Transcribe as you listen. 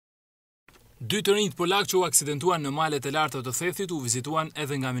Dy të rinjt polak që u aksidentuan në malet e larta të Thethit u vizituan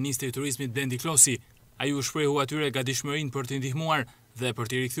edhe nga Ministri i Turizmit Blendi Klosi. Ai u shprehu atyre gatishmërinë për t'i ndihmuar dhe për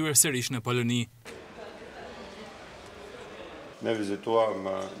t'i rikthyer sërish në Poloni. Ne vizituam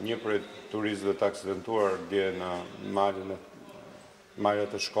një prej turistëve të aksidentuar dje në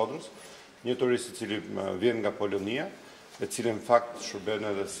malet e Shkodrës, një turist i cili vjen nga Polonia, e cili në fakt shërben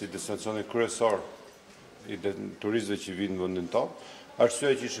edhe si destinacioni kryesor i turistëve që vinë në vendin tonë.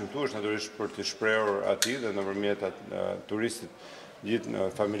 Arsyeja që ishim këtu është natyrisht për të shprehur atij dhe nëpërmjet turistit gjithë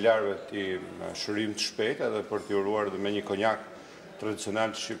familjarëve të shërim të shpejtë edhe për t'i uruar dhe me një konjak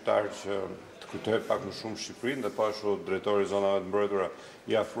tradicional shqiptar që të kujtohet pak më shumë Shqipërinë dhe po ashtu drejtori i zonave të mbrojtura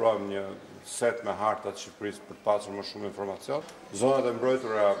i afruam një set me hartat të Shqipërisë për të pasur më shumë informacion. Zonat e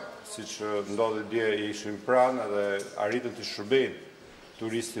mbrojtura, siç ndodhi dje, ishin pranë dhe arritën të shërbejnë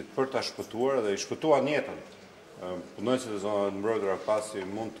turistit për ta shpëtuar dhe i shpëtuan jetën. Punojësit e zonave të mbrojtura pasi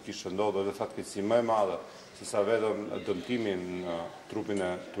mund të kishte ndodhur edhe fatkeqësi më e madhe sesa vetëm dëmtimin në trupin e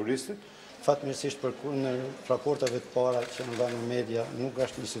turistit. Fatmirësisht në raporteve të para që nga në media nuk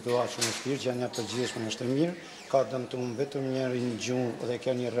është një situatë shumë e shpirtë, që janë përgjithshme është e mirë, ka dëmtuar vetëm njëri në gjumë dhe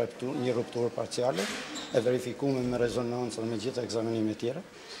ka një rupturë parciale, e verifikuar me rezonancë dhe me gjithë ekzamenimet tjera.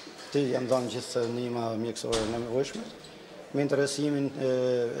 Ti janë dhënë gjithë ndihma mjekësore në nevojshme. Me interesimin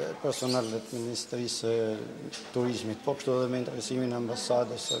personalit të Ministrisë Turizmit, po kështu edhe me interesimin e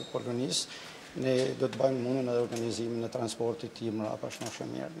ambasadës së Polonisë, ne do të bëjmë mundën edhe organizimin e transportit të mbrapa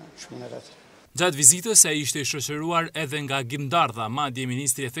shëndoshëmirë në shpinë e vet. Gjatë vizitës ai ishte i shoqëruar edhe nga Gjimdardha, madje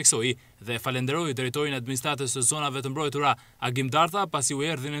ministri e theksoi dhe falenderoi drejtorin e administratës së zonave të mbrojtura a Gjimdardha pasi u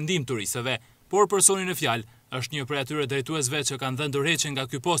erdhi në ndihmë turistëve, por personi në fjalë është një prej atyre drejtuesve që kanë dhënë dorëheqje nga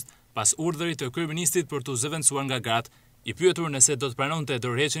ky post pas urdhërit të kryeministrit për t'u zëvendësuar nga gratë. I pyetur nëse do të pranonte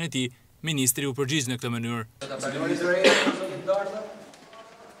dorëheqjen e tij, ministri u përgjigj në këtë mënyrë.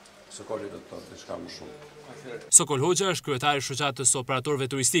 Sokol Hoxha është kryetari i shoqatës së operatorëve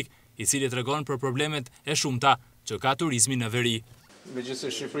turistik, i cili tregon për problemet e shumta që ka turizmi në veri. Megjithëse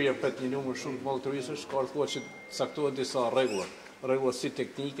Shqipëria pret një numër shumë të madh turistësh, ka thua që caktohen disa rregulla si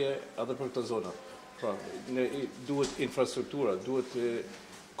teknike edhe për këtë zonë. Pra, duhet infrastruktura, duhet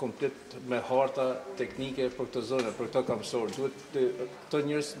komplet me harta teknike për këtë zonë, për këtë kamësor. Këto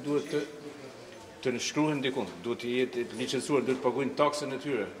njerëz duhet të shkruhen dikun, duhet të jetë licencuar, duhet të paguajnë taksën e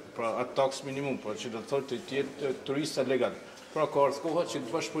tyre, pra atë taks minimum, pra që do të thotë të jetë turista legal. Pra ka ardhur koha që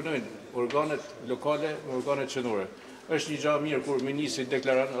të bashkëpunojnë organet lokale me organet qendrore. Është një gjë e mirë kur ministri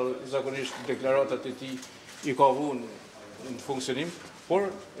deklaron, zakonisht deklaratat e tij i ka vënë në funksionim, por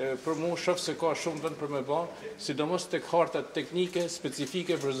për mua shoh se ka shumë vend për me bë, sidomos tek hartat teknike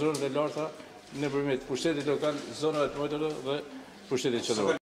specifike për zonat e larta nëpërmjet pushtetit lokal, zonave të mbrojtura dhe pushtetit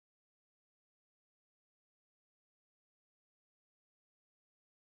qendror.